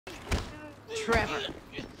Trevor,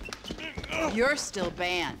 you're still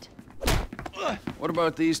banned. What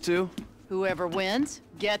about these two? Whoever wins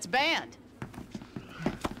gets banned.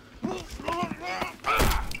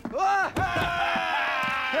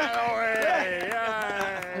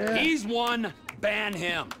 He's one. Ban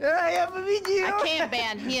him. I can't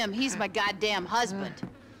ban him. He's my goddamn husband.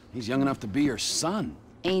 He's young enough to be your son.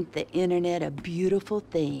 Ain't the internet a beautiful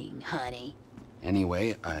thing, honey?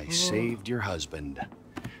 Anyway, I saved your husband.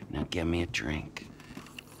 Now give me a drink.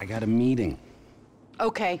 I got a meeting.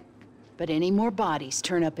 Okay, but any more bodies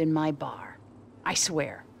turn up in my bar, I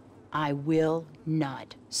swear, I will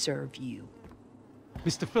not serve you.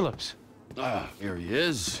 Mr. Phillips. Here he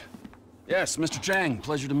is. Yes, Mr. Chang,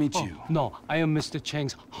 pleasure to meet you. No, I am Mr.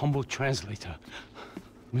 Chang's humble translator.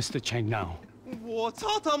 Mr. Chang now. 我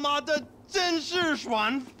操他妈的，真是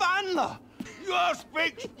爽翻了 You all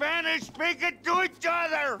speak Spanish, speak it to each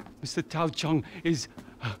other! Mr. Tao Chung is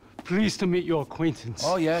pleased to meet your acquaintance.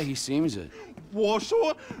 Oh yeah, he seems it. 我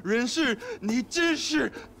说，人事，你真是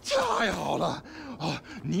太好了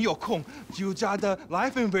你有空就加的来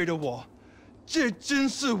分配的我，这真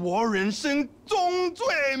是我人生中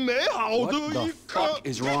最美好的 What the 一刻。 fuck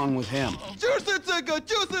is wrong with him? 就是这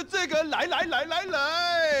个，来！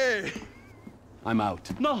 I'm out.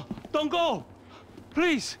 No, don't go!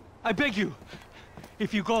 Please, I beg you.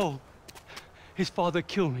 If you go, his father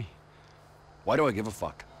kill me. Why do I give a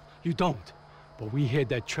fuck? You don't. But we hear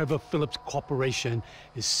that Trevor Philips Corporation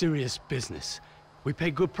is serious business. We pay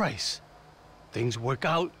good price. Things work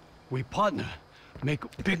out, we partner, make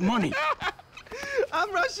big money.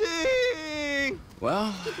 I'm rushing.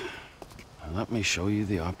 Well, let me show you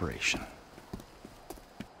the operation.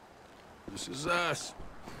 This is us.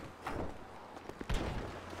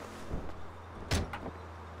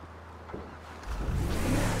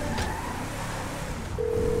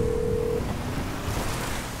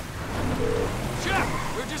 Chef,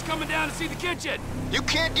 we're just coming down to see the kitchen. You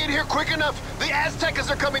can't get here quick enough! The Aztecas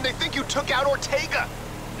are coming! They think you took out Ortega!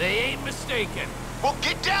 They ain't mistaken. Well,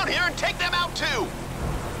 get down here and take them out, too!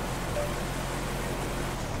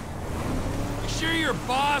 You sure your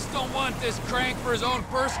boss don't want this crank for his own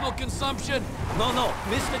personal consumption? No.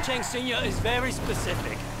 Mr. Chang Sr. is very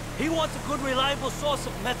specific. He wants a good, reliable source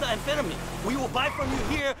of methamphetamine. We will buy from you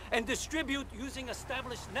here and distribute using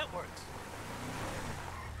established networks.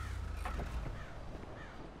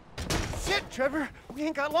 Shit, Trevor, we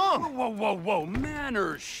ain't got long. Whoa.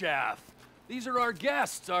 Manners, chef. These are our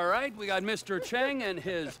guests, all right? We got Mr. Chang and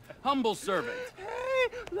his humble servant. Hey,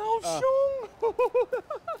 Lao Shung.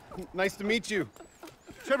 Nice to meet you.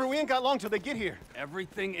 Trevor, we ain't got long till they get here.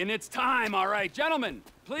 Everything in its time, all right. Gentlemen,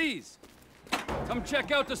 please. Come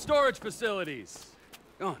check out the storage facilities.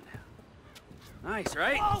 Go on now. Nice,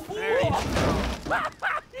 right? There you go.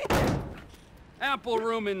 Ample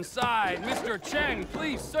room inside. Mr. Chang,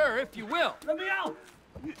 please, sir, if you will. Let me out!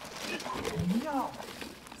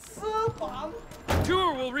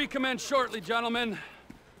 Tour will recommence shortly, gentlemen.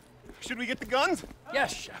 Should we get the guns?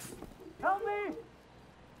 Yes, chef. Help me!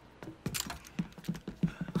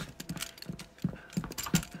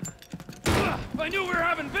 If I knew we were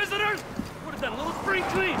having visitors, would have done a little spring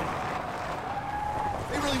clean.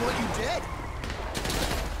 They really want you dead!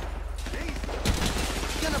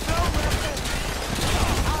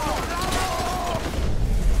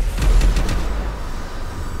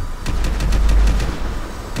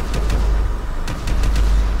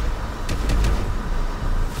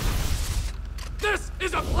 This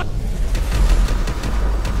is a place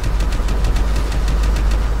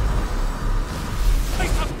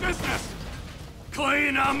of business.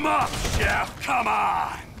 Clean them up, chef. Come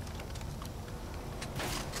on.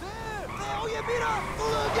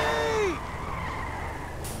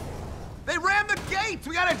 They rammed the gates!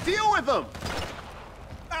 We gotta deal with them!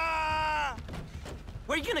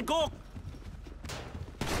 Where you gonna go?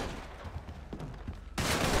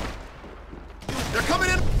 They're coming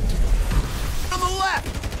in on the left!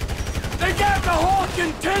 They got the whole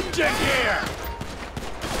contingent here.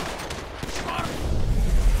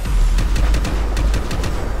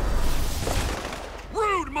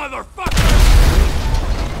 Rude motherfucker!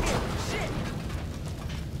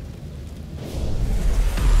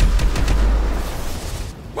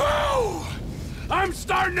 Whoa! I'm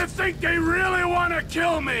starting to think they really want to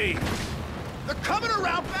kill me! They're coming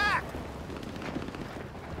around back!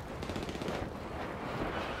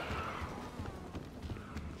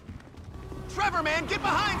 Trevor, man, get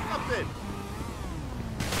behind something!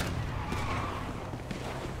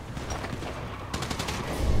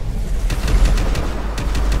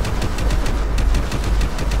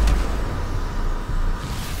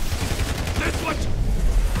 This what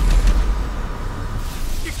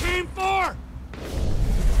you aim for?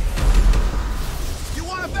 You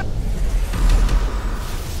want a better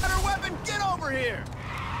weapon? Get over here!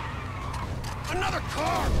 Another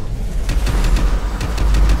car!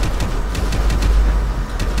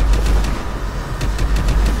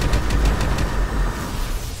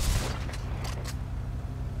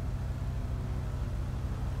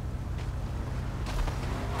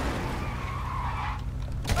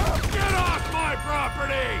 Get off my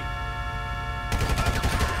property!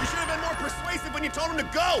 You should have been more persuasive when you told him to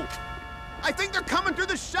go! I think they're coming through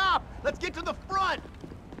the shop! Let's get to the front!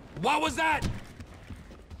 What was that?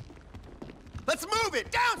 Let's move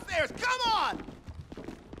it! Downstairs! Come on!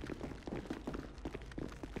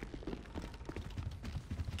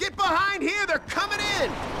 Get behind here! They're coming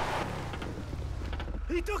in!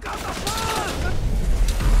 He took out the front!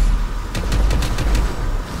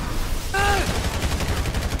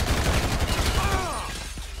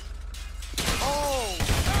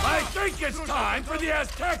 I think it's time for the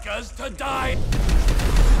Aztecas to die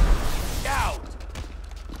out.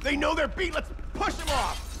 They know they're beat! Let's push them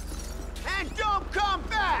off! And don't come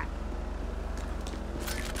back!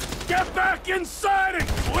 Get back inside and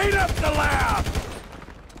clean up the lab!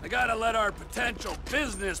 I gotta let our potential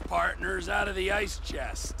business partners out of the ice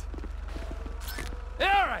chest.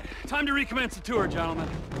 Yeah, all right, time to recommence the tour, gentlemen.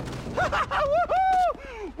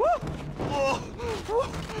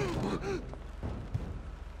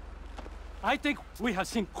 I think we have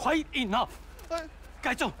seen quite enough.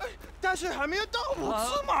 改正，但是还没有到5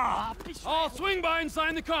次嘛。 I'll swing by and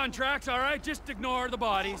sign the contracts, all right? Just ignore the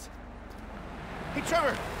bodies. Hey,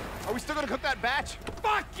 Trevor, are we still gonna cook that batch?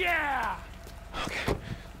 Fuck yeah! Okay.